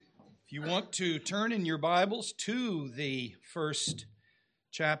If you want to turn in your Bibles to the first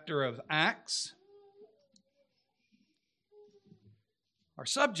chapter of Acts, our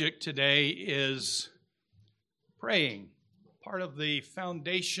subject today is praying. Part of the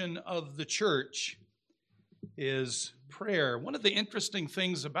foundation of the church is prayer. One of the interesting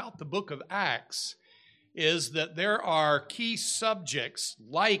things about the book of Acts is that there are key subjects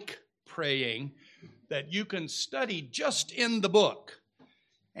like praying that you can study just in the book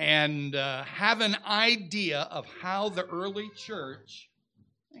and have an idea of how the early church,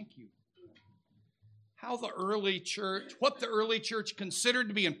 what the early church considered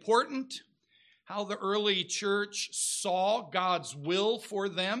to be important, how the early church saw God's will for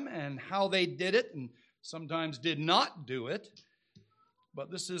them and how they did it and sometimes did not do it.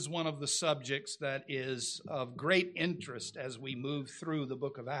 But this is one of the subjects that is of great interest as we move through the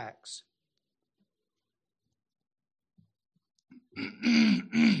book of Acts.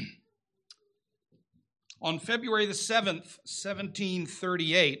 On February the 7th,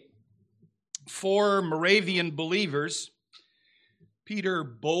 1738, four Moravian believers, Peter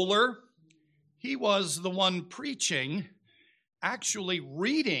Böhler, he was the one preaching, actually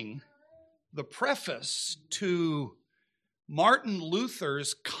reading the preface to Martin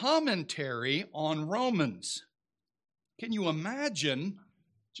Luther's commentary on Romans. Can you imagine,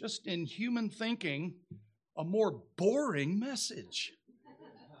 just in human thinking, a more boring message?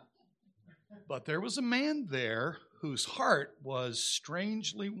 But there was a man there whose heart was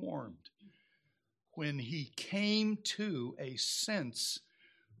strangely warmed when he came to a sense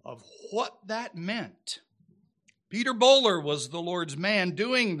of what that meant. Peter Böhler was the Lord's man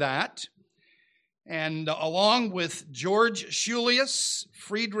doing that, and along with George Schulius,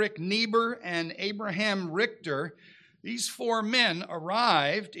 Friedrich Niebuhr, and Abraham Richter, these four men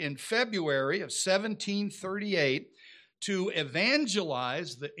arrived in February of 1738 to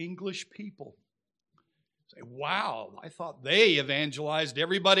evangelize the English people. Say, wow, I thought they evangelized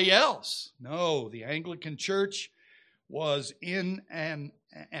everybody else. No, the Anglican Church was in an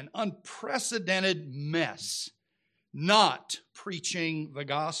unprecedented mess, not preaching the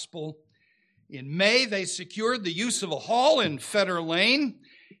gospel. In May, they secured the use of a hall in Fetter Lane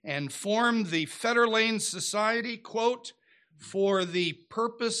and formed the Fetter Lane Society, quote, for the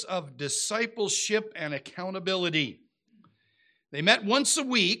purpose of discipleship and accountability. They met once a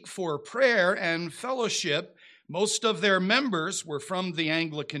week for prayer and fellowship. Most of their members were from the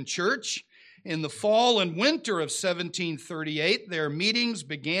Anglican Church. In the fall and winter of 1738, their meetings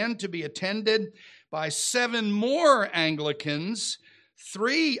began to be attended by 7 more Anglicans,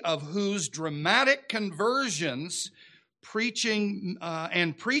 3 of whose dramatic conversions, preaching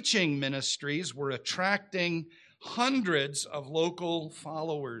ministries were attracting hundreds of local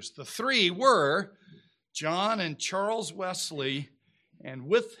followers. The 3 were John and Charles Wesley, and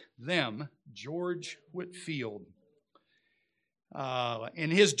with them, George Whitefield.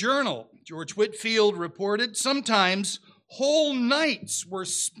 In his journal, George Whitefield reported, sometimes whole nights were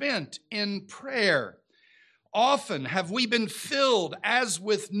spent in prayer. Often have we been filled as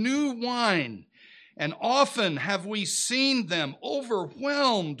with new wine, and often have we seen them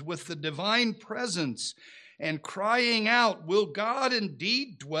overwhelmed with the divine presence and crying out, will God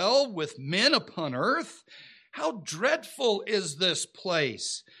indeed dwell with men upon earth? How dreadful is this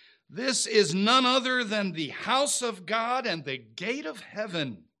place! This is none other than the house of God and the gate of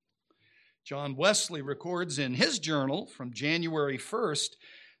heaven. John Wesley records in his journal from January 1st,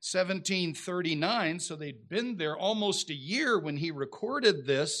 1739, so they'd been there almost a year when he recorded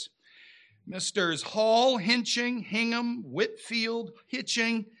this. Messrs. Hall, Hinching, Hingham, Whitefield,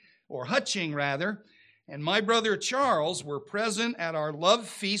 Hutching, and my brother Charles were present at our love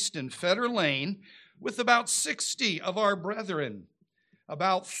feast in Fetter Lane with about 60 of our brethren.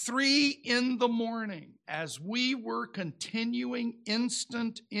 About 3 a.m, as we were continuing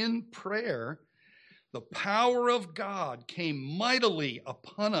instant in prayer, the power of God came mightily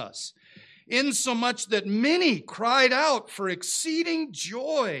upon us, insomuch that many cried out for exceeding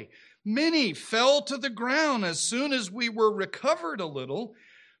joy. Many fell to the ground as soon as we were recovered a little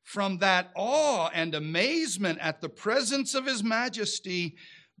from that awe and amazement at the presence of His Majesty.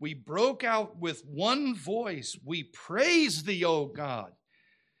 We broke out with one voice, we praise Thee, O God.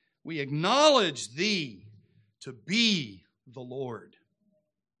 We acknowledge Thee to be the Lord.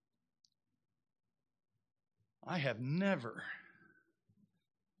 I have never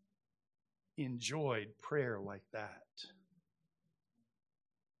enjoyed prayer like that.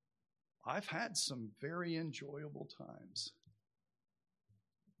 I've had some very enjoyable times.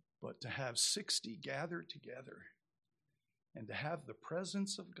 But to have 60 gathered together and to have the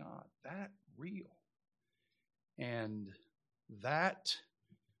presence of God, that real, and that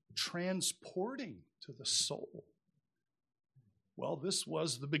transporting to the soul. Well, this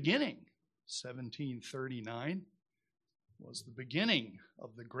was the beginning. 1739 was the beginning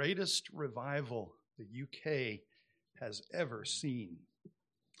of the greatest revival the UK has ever seen.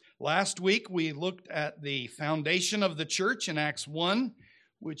 Last week, we looked at the foundation of the church in Acts 1,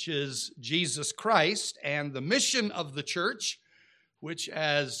 which is Jesus Christ, and the mission of the church, which,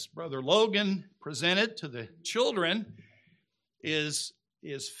 as Brother Logan presented to the children, is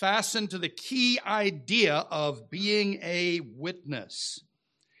fastened to the key idea of being a witness.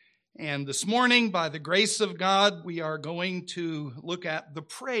 And this morning, by the grace of God, we are going to look at the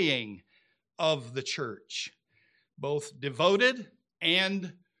praying of the church, both devoted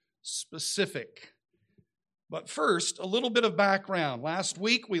and specific. But first, a little bit of background. Last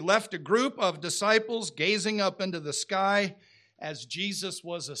week, we left a group of disciples gazing up into the sky as Jesus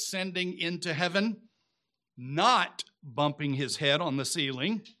was ascending into heaven, not bumping his head on the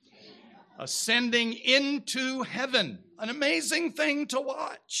ceiling, ascending into heaven. An amazing thing to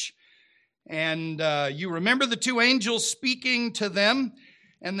watch. And you remember the two angels speaking to them,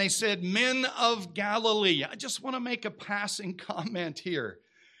 and they said, "Men of Galilee." I just want to make a passing comment here.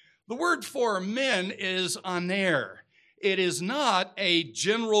 The word for men is aner. It is not a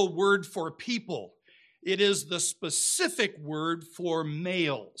general word for people. It is the specific word for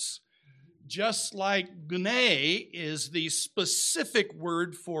males. Just like gunei is the specific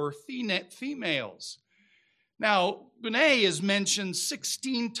word for females. Now, gunei is mentioned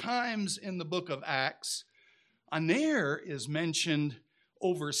 16 times in the book of Acts. Aner is mentioned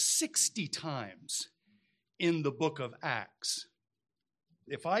over 60 times in the book of Acts.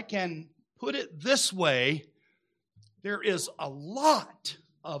 If I can put it this way, there is a lot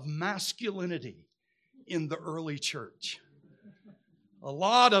of masculinity in the early church. A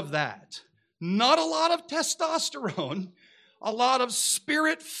lot of that. Not a lot of testosterone, a lot of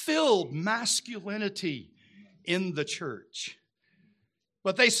spirit-filled masculinity in the church.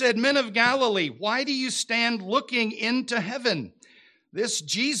 But they said, "Men of Galilee, why do you stand looking into heaven? This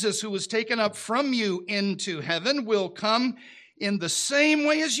Jesus who was taken up from you into heaven will come in the same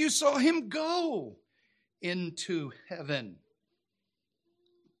way as you saw him go into heaven."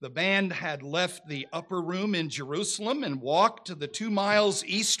 The band had left the upper room in Jerusalem and walked to the 2 miles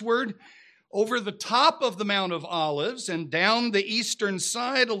eastward over the top of the Mount of Olives and down the eastern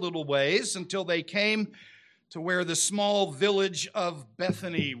side a little ways until they came to where the small village of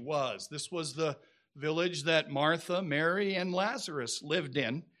Bethany was. This was the village that Martha, Mary, and Lazarus lived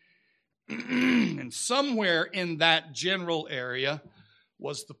in. And somewhere in that general area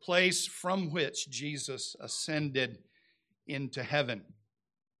was the place from which Jesus ascended into heaven.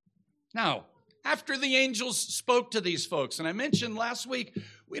 Now, after the angels spoke to these folks, and I mentioned last week,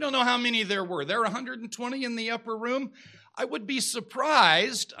 we don't know how many there were. There were 120 in the upper room. I would be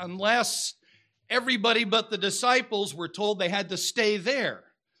surprised unless everybody but the disciples were told they had to stay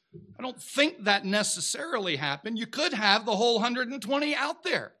there. I don't think that necessarily happened. You could have the whole 120 out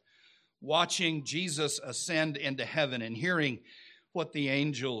there, watching Jesus ascend into heaven and hearing what the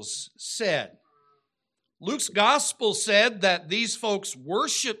angels said. Luke's gospel said that these folks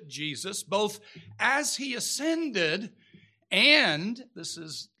worshiped Jesus both as he ascended and, this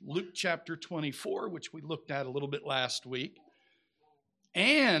is Luke chapter 24, which we looked at a little bit last week,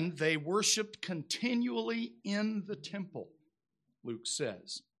 and they worshiped continually in the temple, Luke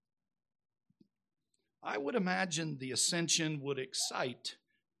says. I would imagine the ascension would excite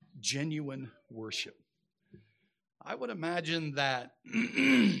genuine worship. I would imagine that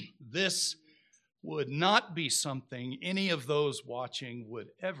this would not be something any of those watching would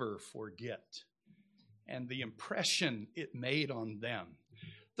ever forget, and the impression it made on them,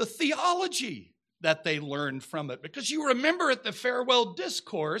 the theology that they learned from it. Because you remember at the farewell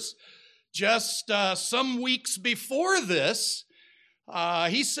discourse, just some weeks before this,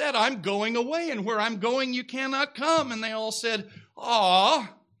 he said, "I'm going away, and where I'm going you cannot come." And they all said,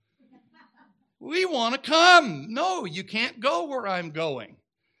 "Aw, we want to come." "No, you can't go where I'm going."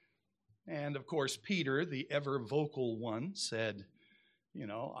 And of course, Peter, the ever vocal one, said,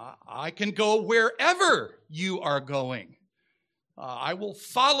 I can go wherever you are going. I will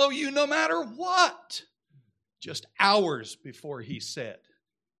follow you no matter what. Just hours before he said,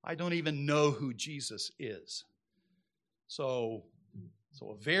 I don't even know who Jesus is. So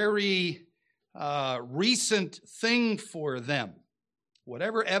a very recent thing for them.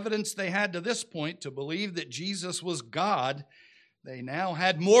 Whatever evidence they had to this point to believe that Jesus was God, they now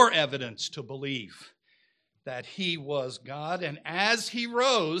had more evidence to believe that he was God. And as he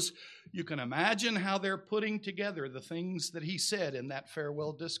rose, you can imagine how they're putting together the things that he said in that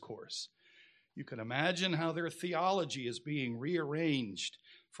farewell discourse. You can imagine how their theology is being rearranged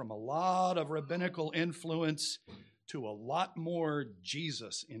from a lot of rabbinical influence to a lot more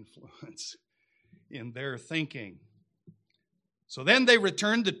Jesus influence in their thinking. So then they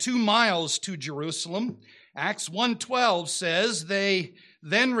returned the 2 miles to Jerusalem. Acts 1:12 says they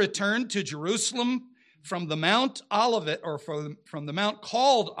then returned to Jerusalem from the Mount Olivet, or from the mount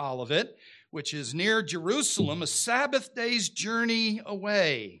called Olivet, which is near Jerusalem, a Sabbath day's journey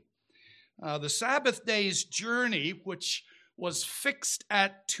away. The Sabbath day's journey, which was fixed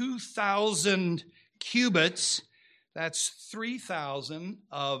at 2,000 cubits, that's 3,000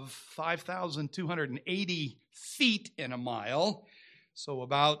 of 5,280 feet in a mile, so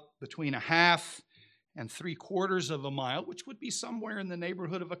about between a half and 3/4 of a mile, which would be somewhere in the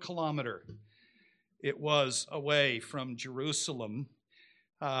neighborhood of a kilometer. It was away from Jerusalem.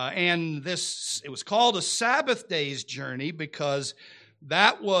 And it was called a Sabbath day's journey because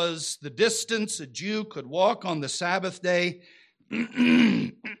that was the distance a Jew could walk on the Sabbath day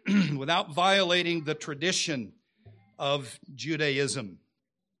without violating the tradition of Judaism.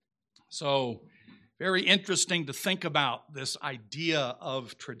 So, very interesting to think about this idea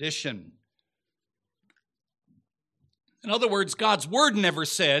of tradition. In other words, God's word never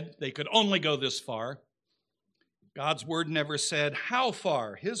said they could only go this far. God's word never said how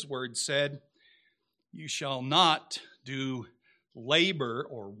far. His word said, you shall not do labor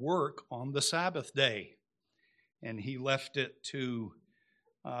or work on the Sabbath day. And he left it to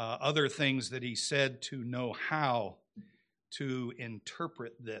other things that he said to know how to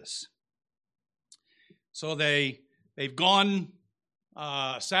interpret this. So they've gone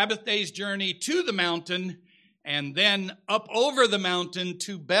Sabbath day's journey to the mountain and then up over the mountain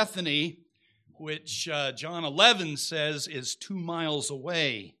to Bethany, which John 11 says is 2 miles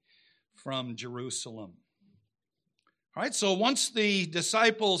away from Jerusalem. All right, so once the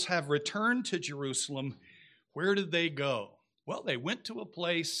disciples have returned to Jerusalem, where did they go? Well, they went to a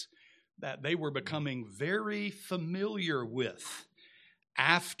place that they were becoming very familiar with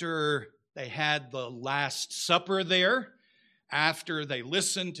after they had the Last Supper there, after they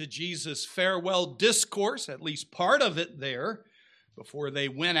listened to Jesus' farewell discourse, at least part of it there, before they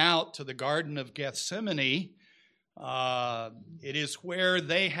went out to the Garden of Gethsemane. It is where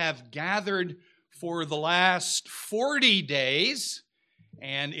they have gathered for the last 40 days,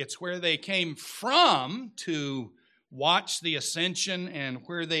 and it's where they came from to watch the ascension and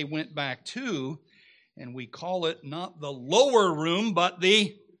where they went back to. And we call it not the lower room, but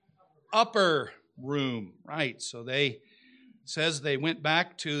the upper room, right? So says they went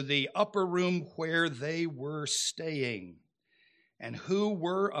back to the upper room where they were staying. And who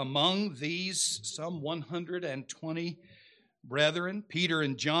were among these some 120 brethren? Peter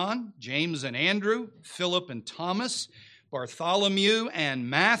and John, James and Andrew, Philip and Thomas, Bartholomew and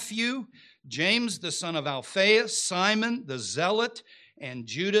Matthew, James the son of Alphaeus, Simon the Zealot, and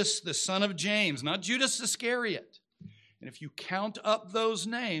Judas the son of James. Not Judas Iscariot. And if you count up those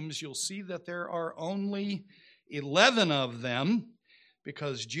names, you'll see that there are only 11 of them,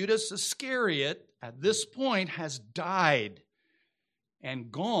 because Judas Iscariot at this point has died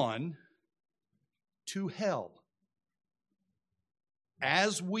and gone to hell.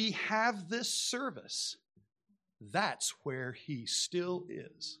 As we have this service, that's where he still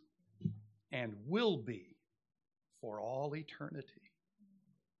is and will be for all eternity.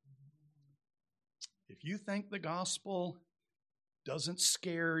 If you think the gospel doesn't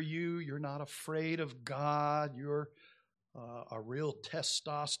scare you, you're not afraid of God, you're a real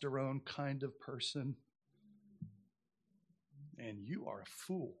testosterone kind of person, and you are a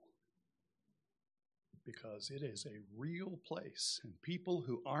fool, because it is a real place, and people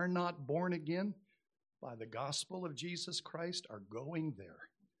who are not born again by the gospel of Jesus Christ are going there,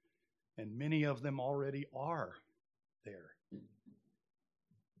 and many of them already are there.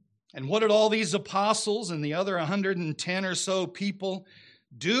 And what did all these apostles and the other 110 or so people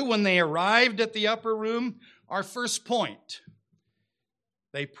do when they arrived at the upper room? Our first point,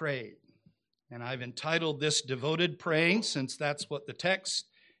 they prayed. And I've entitled this Devoted Praying, since that's what the text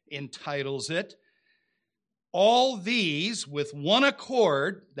entitles it. All these with one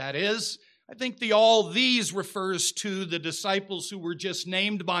accord, that is, I think the all these refers to the disciples who were just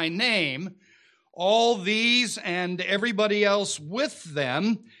named by name. All these and everybody else with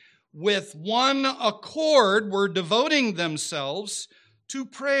them, with one accord, were devoting themselves to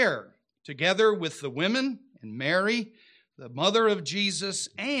prayer, together with the women and Mary, the mother of Jesus,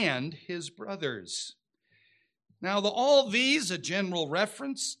 and his brothers. Now, all these, a general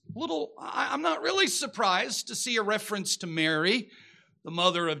reference. I'm not really surprised to see a reference to Mary, the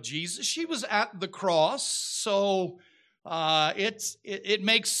mother of Jesus. She was at the cross, so it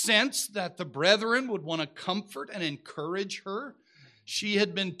makes sense that the brethren would want to comfort and encourage her. She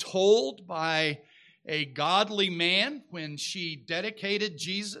had been told by a godly man when she dedicated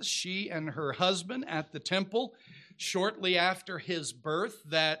Jesus, she and her husband at the temple, shortly after his birth,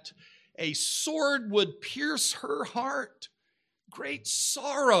 that a sword would pierce her heart. Great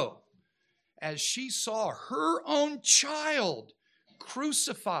sorrow as she saw her own child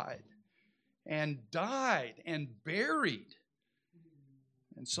crucified and died and buried.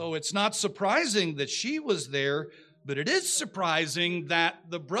 And so it's not surprising that she was there, but it is surprising that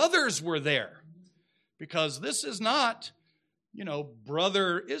the brothers were there, because this is not,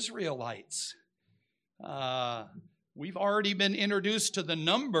 brother Israelites. We've already been introduced to the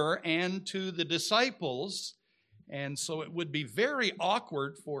number and to the disciples, and so it would be very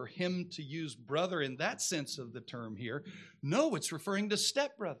awkward for him to use brother in that sense of the term here. No, it's referring to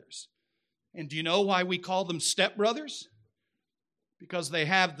stepbrothers. And do you know why we call them stepbrothers? Because they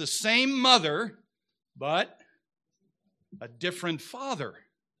have the same mother, but a different father.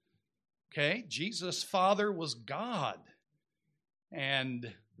 Okay? Jesus' father was God,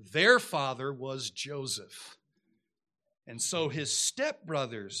 and their father was Joseph. And so his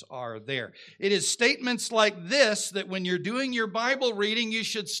stepbrothers are there. It is statements like this that when you're doing your Bible reading, you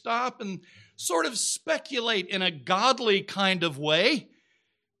should stop and sort of speculate in a godly kind of way.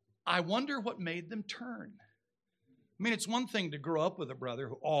 I wonder what made them turn. I mean, it's one thing to grow up with a brother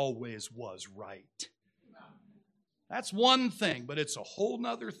who always was right. That's one thing, but it's a whole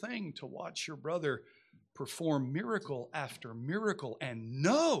nother thing to watch your brother perform miracle after miracle and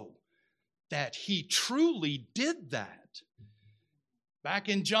know that he truly did that. Back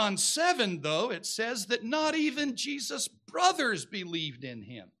in John 7, though, it says that not even Jesus' brothers believed in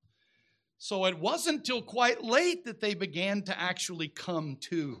him. So it wasn't till quite late that they began to actually come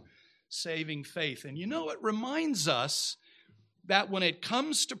to saving faith. And it reminds us that when it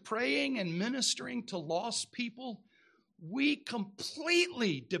comes to praying and ministering to lost people, we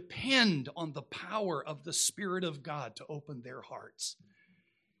completely depend on the power of the Spirit of God to open their hearts.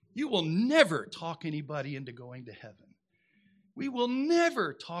 You will never talk anybody into going to heaven. We will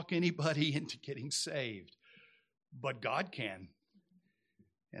never talk anybody into getting saved, but God can.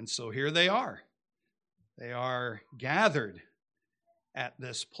 And so here they are. They are gathered at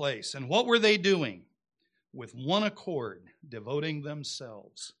this place. And what were they doing? With one accord, devoting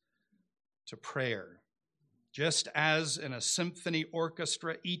themselves to prayer. Just as in a symphony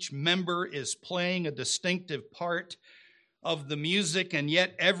orchestra, each member is playing a distinctive part of the music, and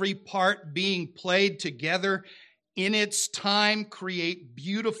yet every part being played together in its time create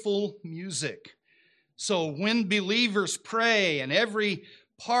beautiful music. So when believers pray and every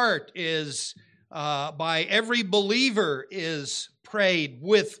part is by every believer is prayed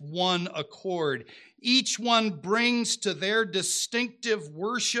with one accord, each one brings to their distinctive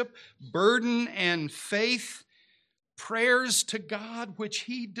worship, burden, and faith prayers to God which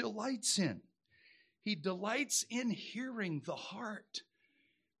He delights in. He delights in hearing the heart.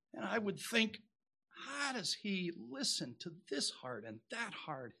 And I would think, how does He listen to this heart and that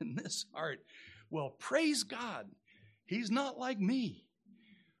heart and this heart? Well, praise God, He's not like me.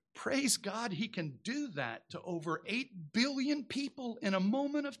 Praise God, He can do that to over 8 billion people in a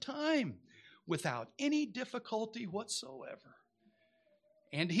moment of time without any difficulty whatsoever.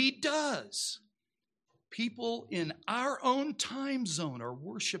 And He does. People in our own time zone are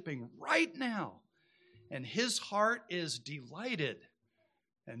worshiping right now, and His heart is delighted,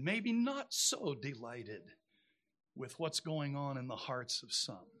 and maybe not so delighted with what's going on in the hearts of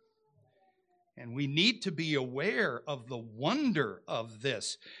some. And we need to be aware of the wonder of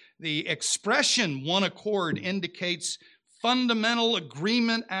this. The expression one accord indicates fundamental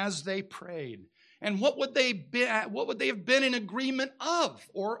agreement as they prayed. And what would they have been in agreement of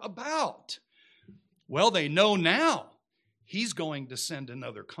or about? Well, they know now He's going to send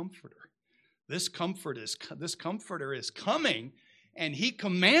another comforter. This comforter is coming, and He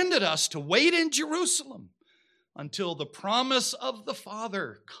commanded us to wait in Jerusalem until the promise of the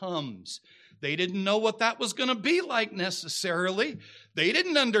Father comes. They didn't know what that was going to be like necessarily. They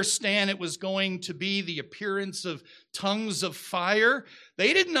didn't understand it was going to be the appearance of tongues of fire.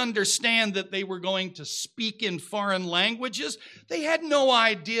 They didn't understand that they were going to speak in foreign languages. They had no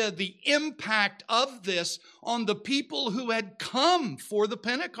idea the impact of this on the people who had come for the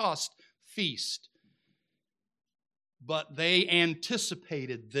Pentecost feast. But they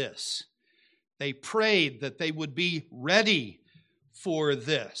anticipated this. They prayed that they would be ready for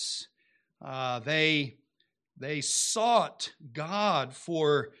this. They sought God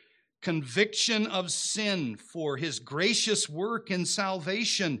for conviction of sin, for His gracious work in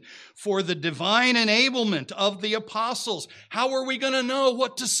salvation, for the divine enablement of the apostles. How are we going to know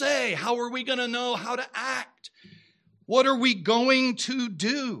what to say? How are we going to know how to act? What are we going to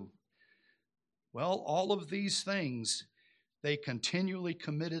do? Well, all of these things, they continually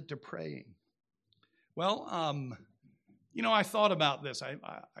committed to praying. Well, I thought about this.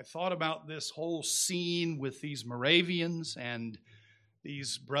 I thought about this whole scene with these Moravians and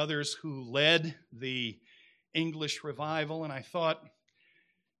these brothers who led the English revival, and I thought,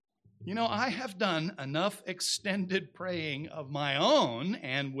 I have done enough extended praying of my own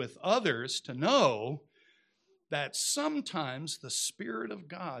and with others to know that sometimes the Spirit of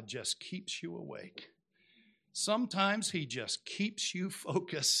God just keeps you awake. Sometimes He just keeps you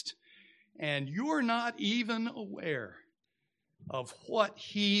focused, and you're not even aware of what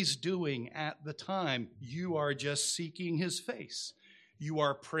He's doing at the time. You are just seeking His face. You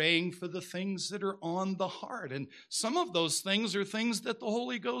are praying for the things that are on the heart. And some of those things are things that the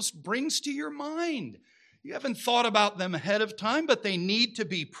Holy Ghost brings to your mind. You haven't thought about them ahead of time, but they need to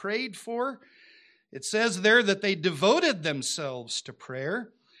be prayed for. It says there that they devoted themselves to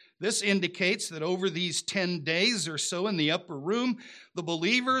prayer. This indicates that over these 10 days or so in the upper room, the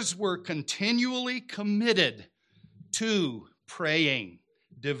believers were continually committed to praying.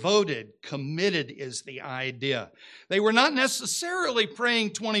 Devoted, committed is the idea. They were not necessarily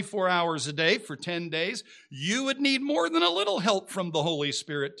praying 24 hours a day for 10 days. You would need more than a little help from the Holy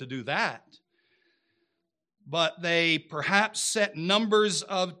Spirit to do that. But they perhaps set numbers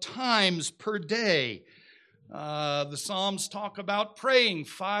of times per day. The Psalms talk about praying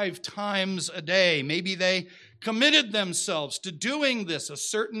 5 times a day. Maybe they committed themselves to doing this a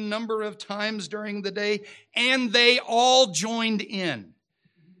certain number of times during the day, and they all joined in.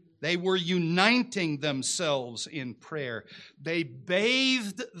 They were uniting themselves in prayer. They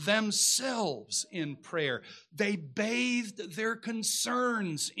bathed themselves in prayer. They bathed their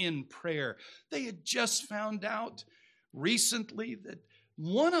concerns in prayer. They had just found out recently that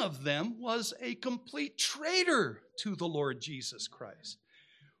one of them was a complete traitor to the Lord Jesus Christ.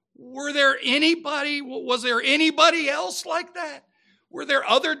 Was there anybody else like that? Were there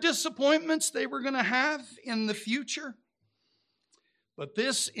other disappointments they were going to have in the future? But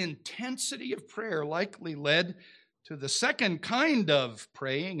this intensity of prayer likely led to the second kind of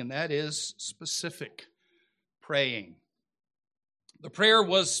praying, and that is specific praying. The prayer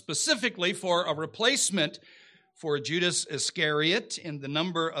was specifically for a replacement for Judas Iscariot in the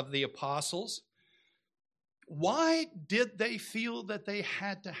number of the apostles. Why did they feel that they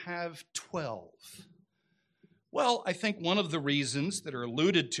had to have 12? Well, I think one of the reasons that are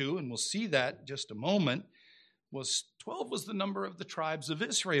alluded to, and we'll see that in just a moment, was 12 was the number of the tribes of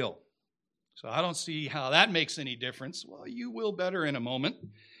Israel. So I don't see how that makes any difference. Well, you will better in a moment.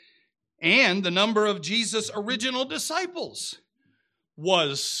 And the number of Jesus' original disciples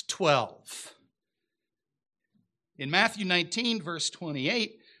was 12. In Matthew 19, verse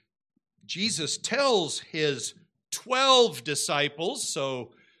 28, Jesus tells his 12 disciples,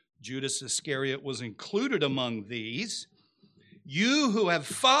 so Judas Iscariot was included among these, "You who have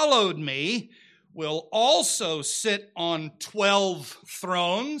followed me will also sit on 12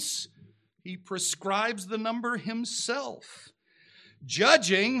 thrones." He prescribes the number himself,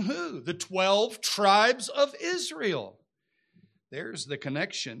 judging who? The 12 tribes of Israel. There's the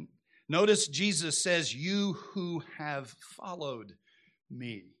connection. Notice Jesus says, "You who have followed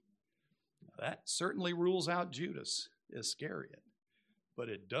me." That certainly rules out Judas Iscariot, but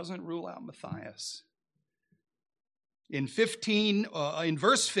it doesn't rule out Matthias. In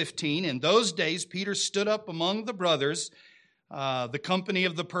verse 15, in those days, Peter stood up among the brothers. The company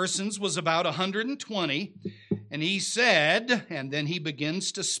of the persons was about 120. And he said, and then he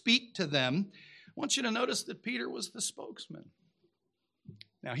begins to speak to them. I want you to notice that Peter was the spokesman.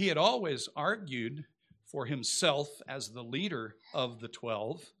 Now, he had always argued for himself as the leader of the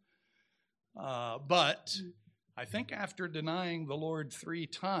 12. But I think after denying the Lord 3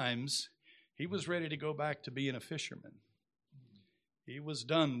 times, he was ready to go back to being a fisherman. He was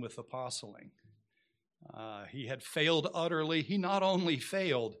done with apostling. He had failed utterly. He not only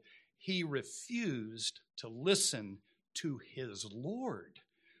failed, he refused to listen to his Lord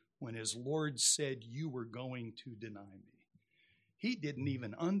when his Lord said, "You were going to deny me." He didn't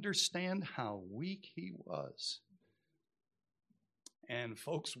even understand how weak he was. And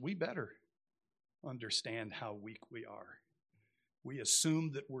folks, we better understand how weak we are. We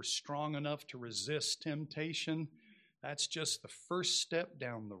assume that we're strong enough to resist temptation. That's just the first step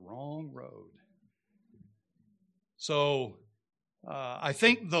down the wrong road. So I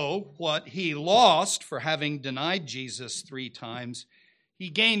think, though, what he lost for having denied Jesus 3 times, he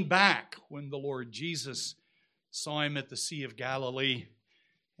gained back when the Lord Jesus saw him at the Sea of Galilee.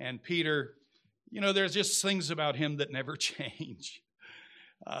 And Peter, there's just things about him that never change.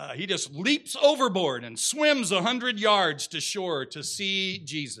 He just leaps overboard and swims 100 yards to shore to see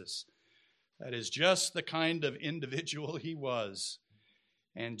Jesus. That is just the kind of individual he was.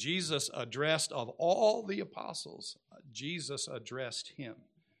 And Jesus addressed, of all the apostles, Jesus addressed him.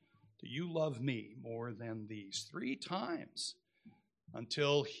 Do you love me more than these? 3 times,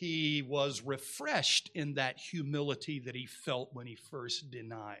 until he was refreshed in that humility that he felt when he first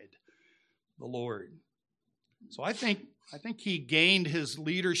denied the Lord. So I think he gained his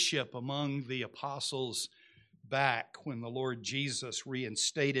leadership among the apostles back when the Lord Jesus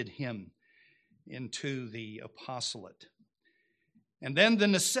reinstated him into the apostolate. And then the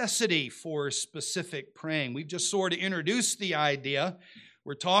necessity for specific praying. We've just sort of introduced the idea.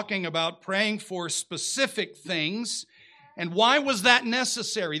 We're talking about praying for specific things. And why was that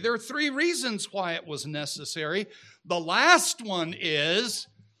necessary? There are 3 reasons why it was necessary. The last one is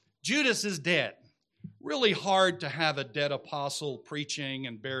Judas is dead. Really hard to have a dead apostle preaching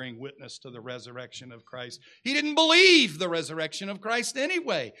and bearing witness to the resurrection of Christ. He didn't believe the resurrection of Christ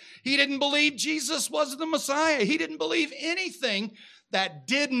anyway. He didn't believe Jesus was the Messiah. He didn't believe anything that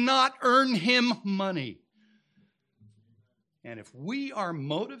did not earn him money. And if we are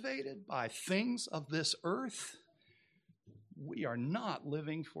motivated by things of this earth, we are not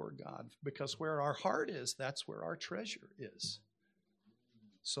living for God, because where our heart is, that's where our treasure is.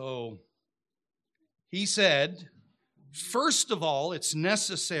 So he said, first of all, it's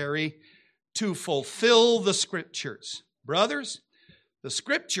necessary to fulfill the Scriptures. Brothers, the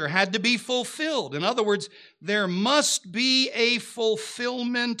Scripture had to be fulfilled. In other words, there must be a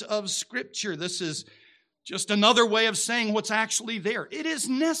fulfillment of Scripture. This is just another way of saying what's actually there. It is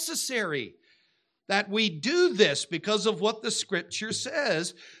necessary that we do this because of what the Scripture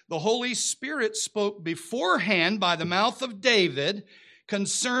says. The Holy Spirit spoke beforehand by the mouth of David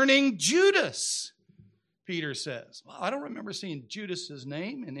concerning Judas. Peter says, well, I don't remember seeing Judas's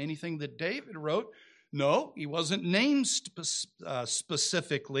name in anything that David wrote. No, he wasn't named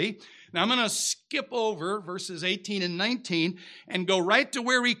specifically. Now I'm going to skip over verses 18 and 19 and go right to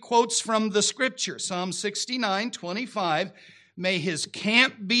where he quotes from the Scripture. Psalm 69:25, may his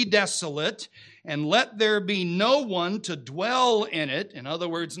camp be desolate, and let there be no one to dwell in it. In other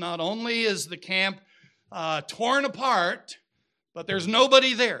words, not only is the camp torn apart, but there's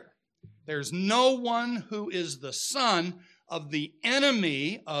nobody there. There's no one who is the son of the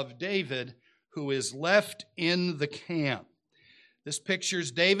enemy of David who is left in the camp. This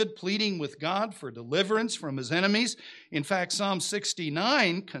pictures David pleading with God for deliverance from his enemies. In fact, Psalm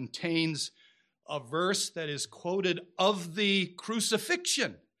 69 contains a verse that is quoted of the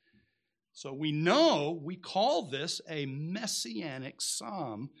crucifixion. So we call this a messianic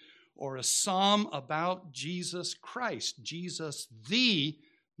psalm, or a psalm about Jesus Christ, Jesus the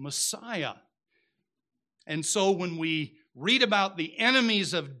Messiah. And so when we read about the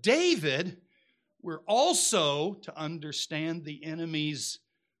enemies of David, we're also to understand the enemies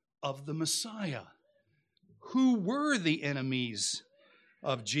of the Messiah. Who were the enemies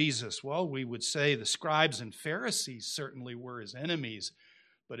of Jesus? Well, we would say the scribes and Pharisees certainly were his enemies.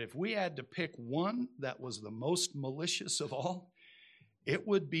 But if we had to pick one that was the most malicious of all, it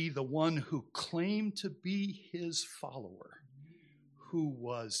would be the one who claimed to be his follower, who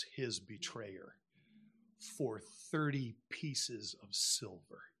was his betrayer, for 30 pieces of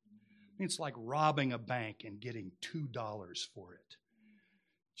silver. It's like robbing a bank and getting $2 for it.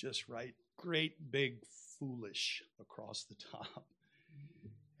 Just right, great big foolish across the top.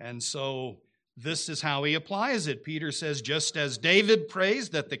 And so this is how he applies it. Peter says, just as David prays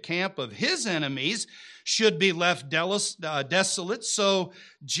that the camp of his enemies should be left desolate, so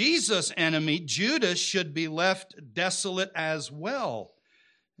Jesus' enemy, Judas, should be left desolate as well.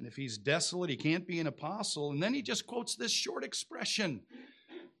 And if he's desolate, he can't be an apostle. And then he just quotes this short expression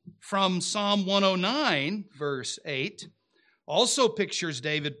from Psalm 109, verse 8. Also pictures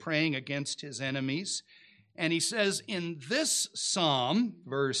David praying against his enemies. And he says in this psalm,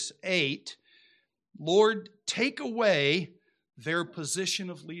 verse 8, Lord, take away their position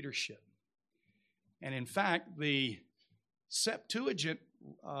of leadership. And in fact, the Septuagint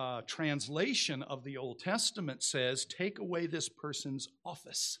translation of the Old Testament says, take away this person's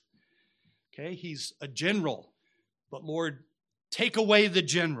office. Okay, he's a general, but Lord, take away the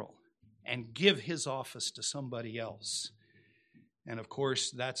general and give his office to somebody else. And of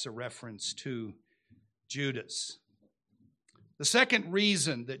course, that's a reference to Judas. The second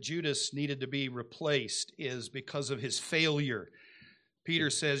reason that Judas needed to be replaced is because of his failure.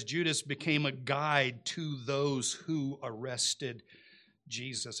 Peter says Judas became a guide to those who arrested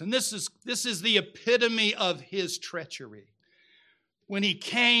Jesus. And this is the epitome of his treachery. When he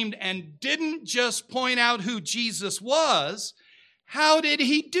came and didn't just point out who Jesus was, How did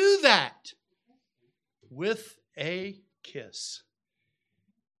he do that? With a kiss.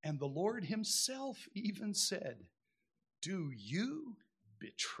 And the Lord himself even said, do you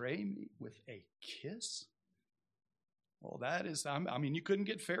betray me with a kiss? Well, that is, I mean, you couldn't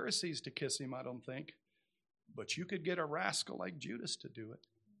get Pharisees to kiss him, I don't think. But you could get a rascal like Judas to do it.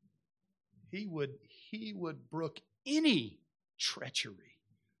 He would brook any treachery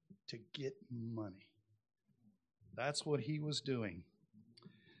to get money. That's what he was doing.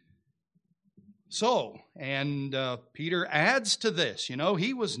 So, and Peter adds to this,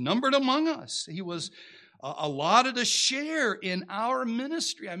 he was numbered among us. He was allotted a share in our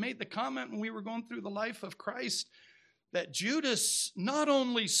ministry. I made the comment when we were going through the life of Christ that Judas not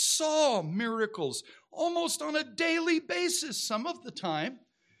only saw miracles almost on a daily basis some of the time,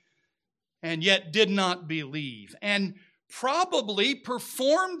 and yet did not believe, and probably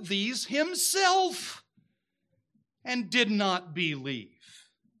performed these himself and did not believe.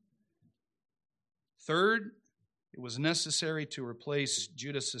 Third, it was necessary to replace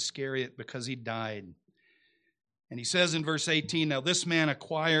Judas Iscariot because he died. And he says in verse 18, now this man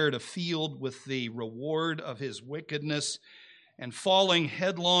acquired a field with the reward of his wickedness, and falling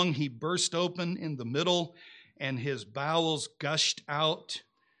headlong, he burst open in the middle, and his bowels gushed out.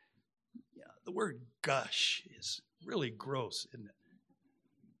 Yeah, the word gush is really gross, isn't it?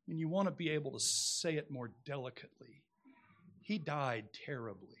 And you want to be able to say it more delicately. He died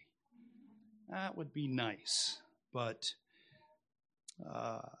terribly. That would be nice, but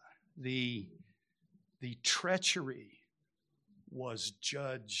the treachery was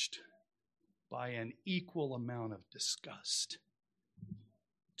judged by an equal amount of disgust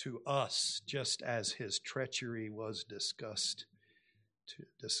to us, just as his treachery was disgusting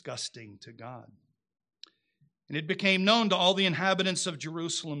to God. And it became known to all the inhabitants of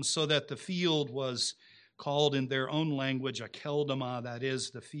Jerusalem, so that the field was called in their own language Akeldama, that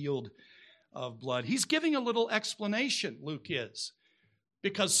is, the field of blood. He's giving a little explanation, Luke is,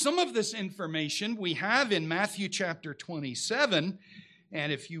 because some of this information we have in Matthew chapter 27,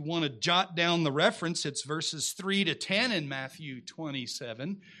 and if you want to jot down the reference, it's verses 3 to 10 in Matthew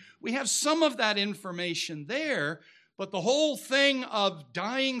 27. We have some of that information there, but the whole thing of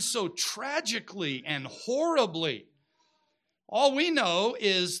dying so tragically and horribly, all we know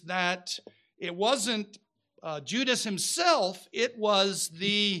is that it wasn't Judas himself, it was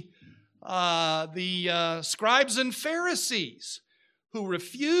the scribes and Pharisees who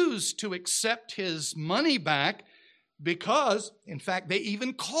refused to accept his money back because, in fact, they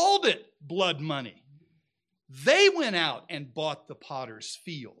even called it blood money. They went out and bought the potter's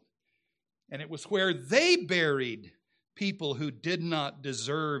field, and it was where they buried people who did not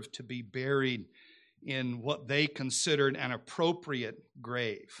deserve to be buried in what they considered an appropriate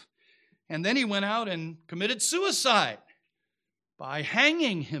grave. And then he went out and committed suicide by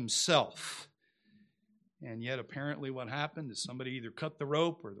hanging himself. And yet apparently what happened is somebody either cut the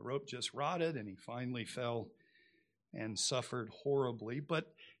rope or the rope just rotted, and he finally fell and suffered horribly.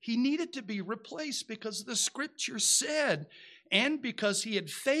 But he needed to be replaced because the scripture said, and because he had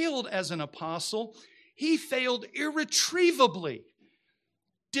failed as an apostle, he failed irretrievably.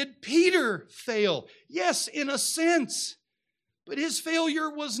 Did Peter fail? Yes, in a sense. But his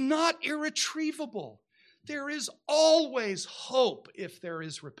failure was not irretrievable. There is always hope if there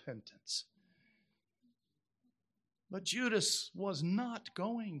is repentance. But Judas was not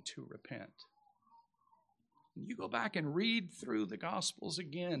going to repent. You go back and read through the Gospels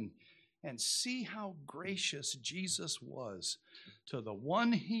again and see how gracious Jesus was to the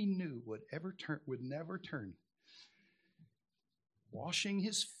one he knew would never turn. Washing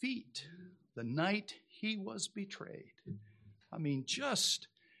his feet the night he was betrayed. I mean,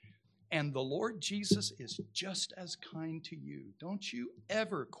 and the Lord Jesus is just as kind to you. Don't you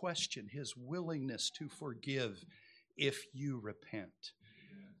ever question his willingness to forgive if you repent.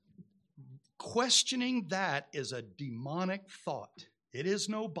 Questioning that is a demonic thought. It is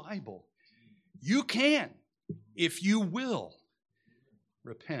no Bible. You can, if you will,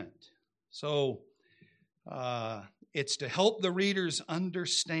 repent. So it's to help the readers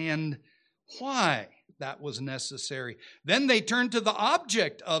understand why that was necessary. Then they turn to the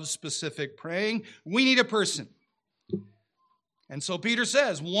object of specific praying. We need a person. And so Peter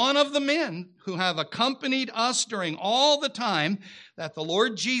says, one of the men who have accompanied us during all the time that the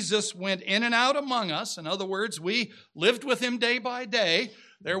Lord Jesus went in and out among us, in other words, we lived with him day by day.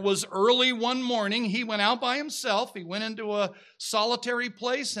 There was early one morning, he went out by himself. He went into a solitary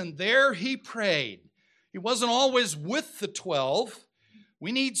place, and there he prayed. He wasn't always with the 12.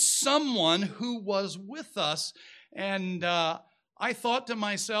 We need someone who was with us. And I thought to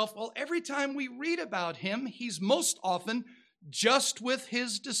myself, well, every time we read about him, he's most often just with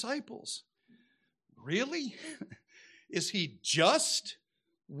his disciples. Really? Is he just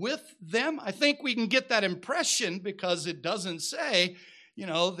with them? I think we can get that impression because it doesn't say,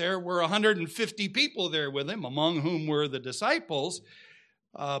 there were 150 people there with him, among whom were the disciples.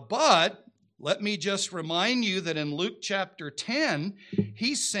 But let me just remind you that in Luke chapter 10,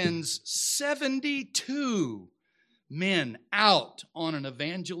 he sends 72 men out on an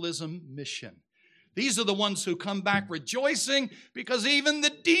evangelism mission. These are the ones who come back rejoicing because even the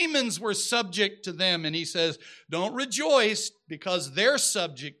demons were subject to them. And he says, don't rejoice because they're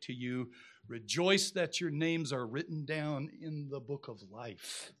subject to you. Rejoice that your names are written down in the book of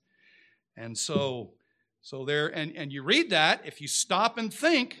life. And so there, and you read that, if you stop and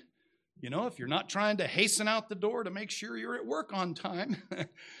think, if you're not trying to hasten out the door to make sure you're at work on time,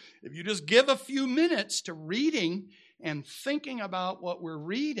 if you just give a few minutes to reading and thinking about what we're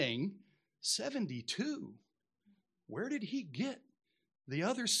reading, 72. Where did he get the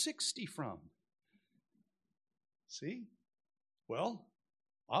other 60 from? See? Well,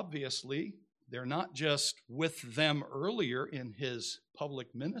 obviously, they're not just with them earlier in his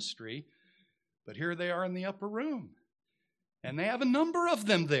public ministry, but here they are in the upper room. And they have a number of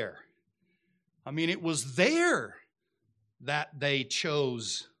them there. I mean, it was there that they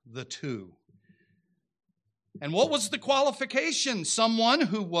chose the two. And what was the qualification? Someone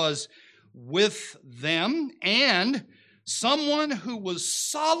who was with them and someone who was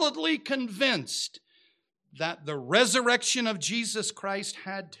solidly convinced that the resurrection of Jesus Christ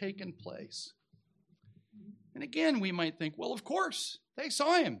had taken place. And again, we might think, well, of course, they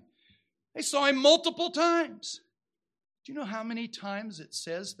saw him. They saw him multiple times. Do you know how many times it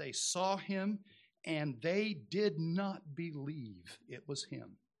says they saw him and they did not believe it was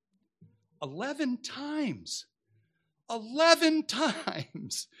him? 11 times. 11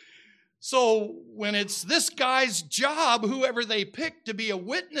 times. So when it's this guy's job, whoever they picked to be a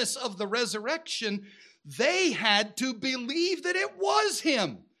witness of the resurrection, they had to believe that it was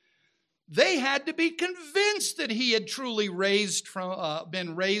him. They had to be convinced that he had truly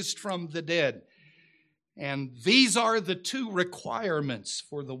been raised from the dead. And these are the two requirements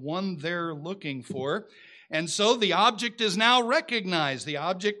for the one they're looking for. And so the object is now recognized. The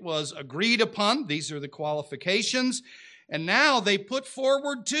object was agreed upon. These are the qualifications. And now they put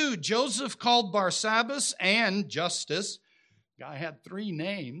forward two. Joseph called Barsabbas and Justus. Guy had 3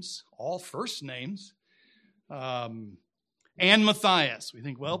 names, all first names. And Matthias. We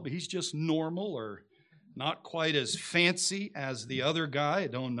think, well, he's just normal or not quite as fancy as the other guy. I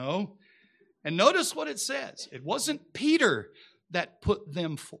don't know. And notice what it says. It wasn't Peter that put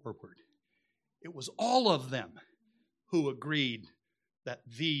them forward. It was all of them who agreed that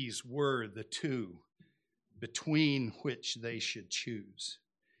these were the two between which they should choose.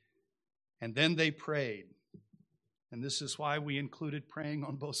 And then they prayed. And this is why we included praying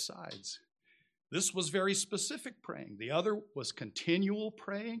on both sides. This was very specific praying. The other was continual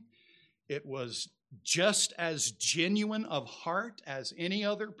praying. It was just as genuine of heart as any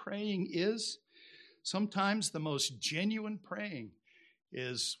other praying is. Sometimes the most genuine praying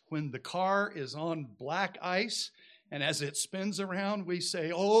is when the car is on black ice, and as it spins around, we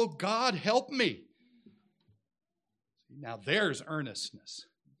say, "Oh, God, help me." Now there's earnestness.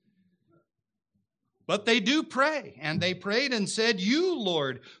 But they do pray, and they prayed and said, "You,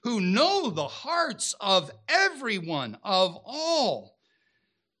 Lord, who know the hearts of everyone, of all."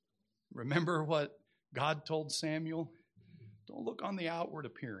 Remember what God told Samuel? Don't look on the outward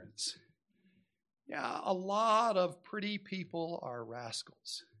appearance. Yeah, a lot of pretty people are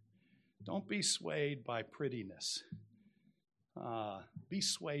rascals. Don't be swayed by prettiness. Be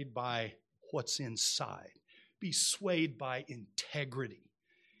swayed by what's inside. Be swayed by integrity.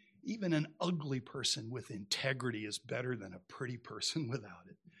 Even an ugly person with integrity is better than a pretty person without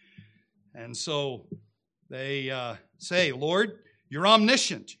it. And so they say, "Lord, you're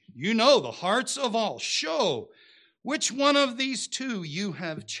omniscient. You know the hearts of all. Show which one of these two you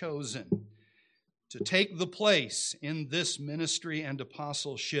have chosen to take the place in this ministry and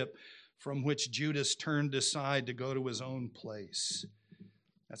apostleship from which Judas turned aside to go to his own place."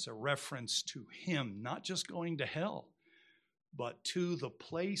 That's a reference to him, not just going to hell, but to the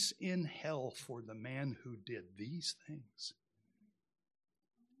place in hell for the man who did these things.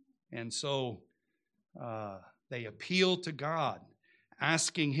 And so they appeal to God,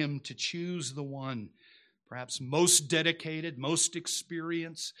 asking him to choose the one perhaps most dedicated, most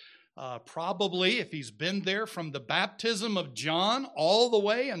experienced. Probably, if he's been there from the baptism of John all the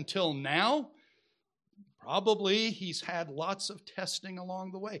way until now, probably he's had lots of testing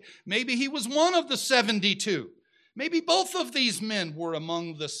along the way. Maybe he was one of the 72. Maybe both of these men were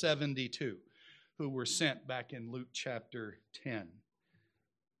among the 72 who were sent back in Luke chapter 10.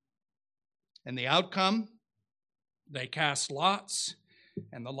 And the outcome, they cast lots,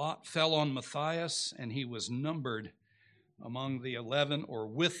 and the lot fell on Matthias, and he was numbered among the 11, or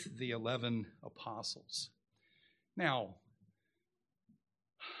with the 11 apostles. Now,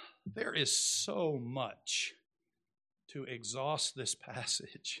 there is so much to exhaust this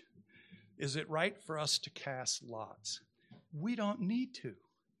passage. Is it right for us to cast lots? We don't need to.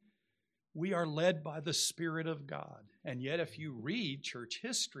 We are led by the Spirit of God. And yet, if you read church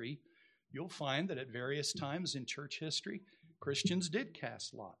history, you'll find that at various times in church history, Christians did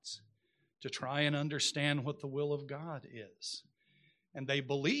cast lots to try and understand what the will of God is. And they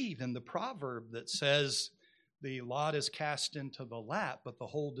believe in the proverb that says, the lot is cast into the lap, but the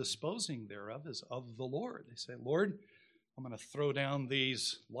whole disposing thereof is of the Lord. They say, Lord, I'm going to throw down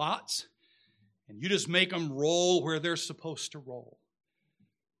these lots, and you just make them roll where they're supposed to roll.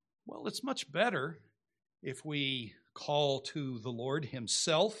 Well, it's much better if we call to the Lord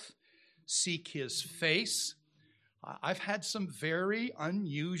himself, seek his face. I've had some very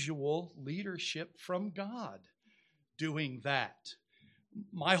unusual leadership from God doing that.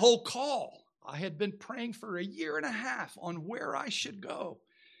 My whole call, I had been praying for a year and a half on where I should go.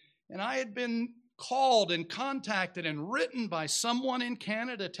 And I had been called and contacted and written by someone in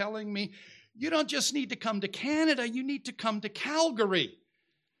Canada telling me, you don't just need to come to Canada, you need to come to Calgary.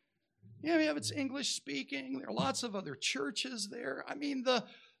 Yeah, it's English speaking. There are lots of other churches there. I mean, the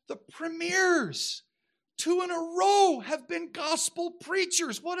premiers, 2 in a row, have been gospel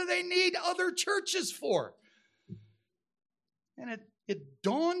preachers. What do they need other churches for? And it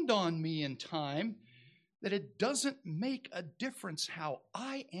dawned on me in time that it doesn't make a difference how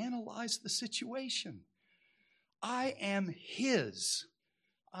I analyze the situation. I am his.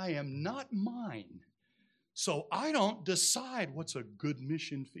 I am not mine. So I don't decide what's a good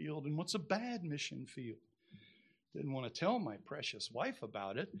mission field and what's a bad mission field. Didn't want to tell my precious wife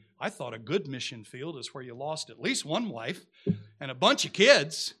about it. I thought a good mission field is where you lost at least one wife and a bunch of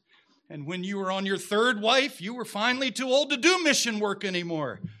kids. And when you were on your third wife, you were finally too old to do mission work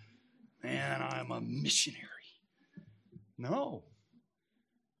anymore. Man, I'm a missionary. No.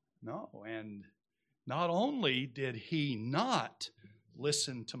 And not only did he not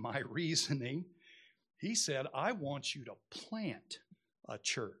listen to my reasoning, he said, I want you to plant a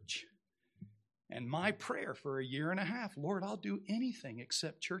church. And my prayer for a year and a half, Lord, I'll do anything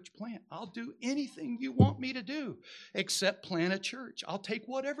except church plant. I'll do anything you want me to do except plant a church. I'll take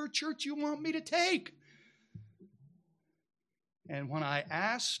whatever church you want me to take. And when I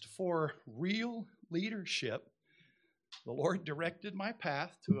asked for real leadership, the Lord directed my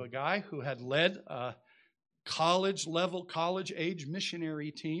path to a guy who had led a college-age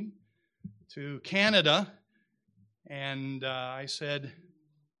missionary team to Canada. And I said,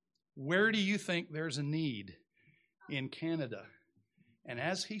 where do you think there's a need in Canada? And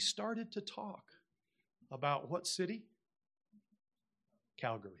as he started to talk about what city?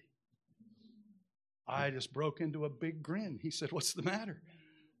 Calgary. I just broke into a big grin. He said, what's the matter?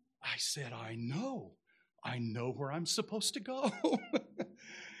 I said, I know where I'm supposed to go.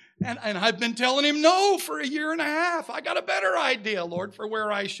 And I've been telling him no for a year and a half. I got a better idea, Lord, for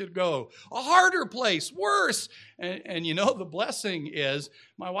where I should go. A harder place, worse. And you know, the blessing is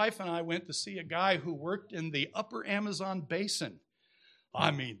my wife and I went to see a guy who worked in the upper Amazon basin. I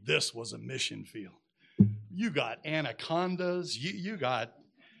mean, this was a mission field. You got anacondas. You got,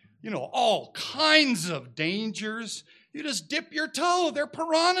 all kinds of dangers. You just dip your toe. There are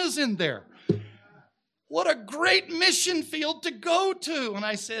piranhas in there. What a great mission field to go to. And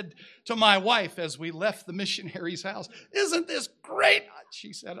I said to my wife as we left the missionary's house, isn't this great?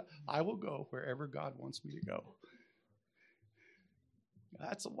 She said, I will go wherever God wants me to go.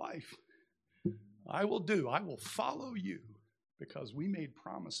 That's a wife. I will follow you because we made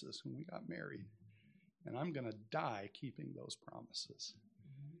promises when we got married. And I'm going to die keeping those promises.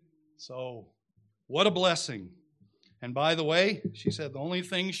 So, what a blessing. And by the way, she said the only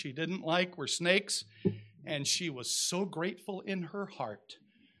thing she didn't like were snakes. And she was so grateful in her heart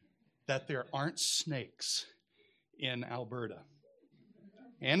that there aren't snakes in Alberta.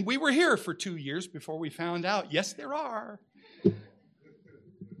 And we were here for 2 years before we found out, yes, there are.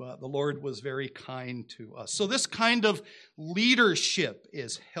 But the Lord was very kind to us. So this kind of leadership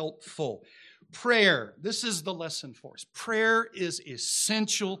is helpful. Prayer, this is the lesson for us. Prayer is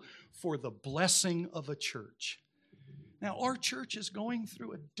essential for the blessing of a church. Now, our church is going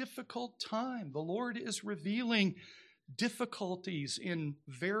through a difficult time. The Lord is revealing difficulties in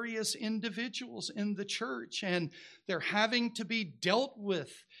various individuals in the church, and they're having to be dealt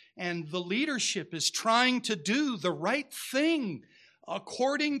with. And the leadership is trying to do the right thing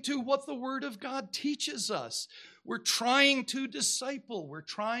according to what the Word of God teaches us. We're trying to disciple. We're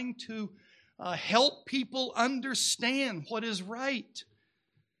trying to help people understand what is right.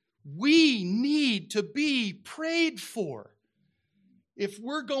 We need to be prayed for if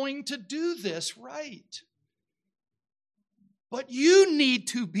we're going to do this right. But you need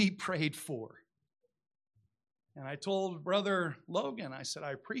to be prayed for. And I told Brother Logan, I said,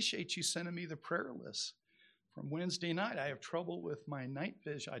 I appreciate you sending me the prayer list from Wednesday night. I have trouble with my night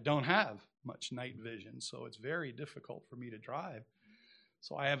vision. I don't have much night vision, so it's very difficult for me to drive.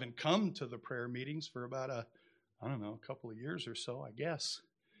 So I haven't come to the prayer meetings for about a couple of years or so, I guess.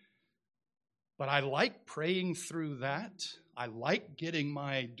 But I like praying through that. I like getting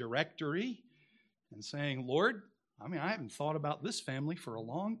my directory and saying, Lord, I haven't thought about this family for a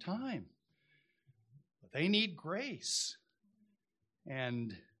long time. But they need grace.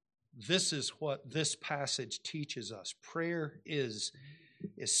 And this is what this passage teaches us. Prayer is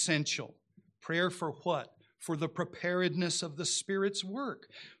essential. Prayer for what? For the preparedness of the Spirit's work,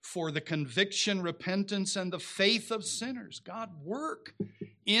 for the conviction, repentance, and the faith of sinners. God, work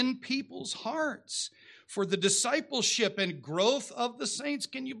in people's hearts, for the discipleship and growth of the saints.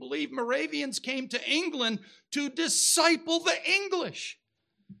 Can you believe Moravians came to England to disciple the English?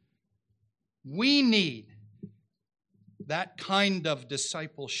 We need that kind of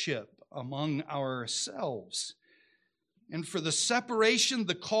discipleship among ourselves. And for the separation,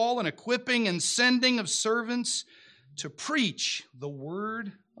 the call and equipping and sending of servants to preach the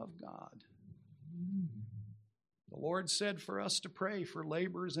Word of God. The Lord said for us to pray for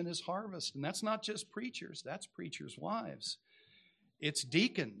laborers in His harvest. And that's not just preachers, that's preachers' wives. It's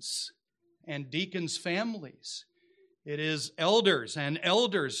deacons and deacons' families. It is elders and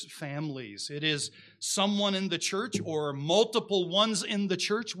elders' families. It is someone in the church or multiple ones in the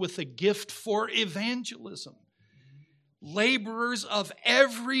church with a gift for evangelism. Laborers of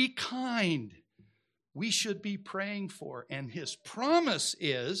every kind we should be praying for. And His promise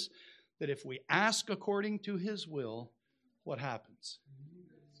is that if we ask according to His will, what happens?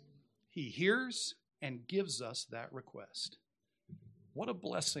 He hears and gives us that request. What a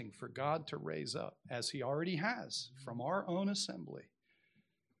blessing for God to raise up, as He already has from our own assembly,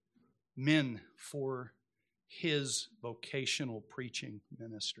 men for His vocational preaching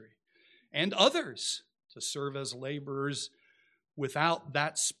ministry, and others to serve as laborers without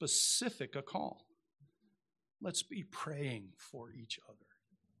that specific a call. Let's be praying for each other.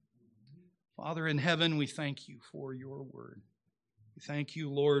 Father in heaven, we thank You for Your word. We thank You,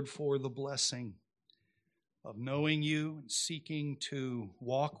 Lord, for the blessing of knowing You and seeking to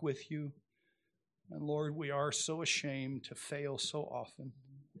walk with You. And Lord, we are so ashamed to fail so often.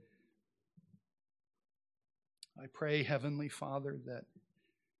 I pray, Heavenly Father, that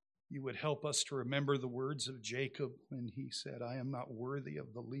You would help us to remember the words of Jacob when he said, I am not worthy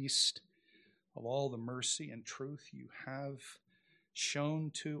of the least of all the mercy and truth You have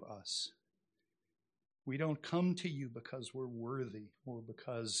shown to us. We don't come to You because we're worthy or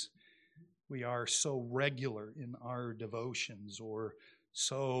because we are so regular in our devotions or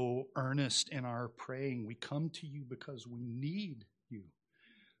so earnest in our praying. We come to You because we need You.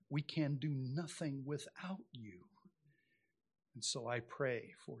 We can do nothing without You. And so I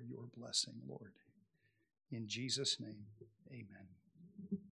pray for Your blessing, Lord. In Jesus' name, amen.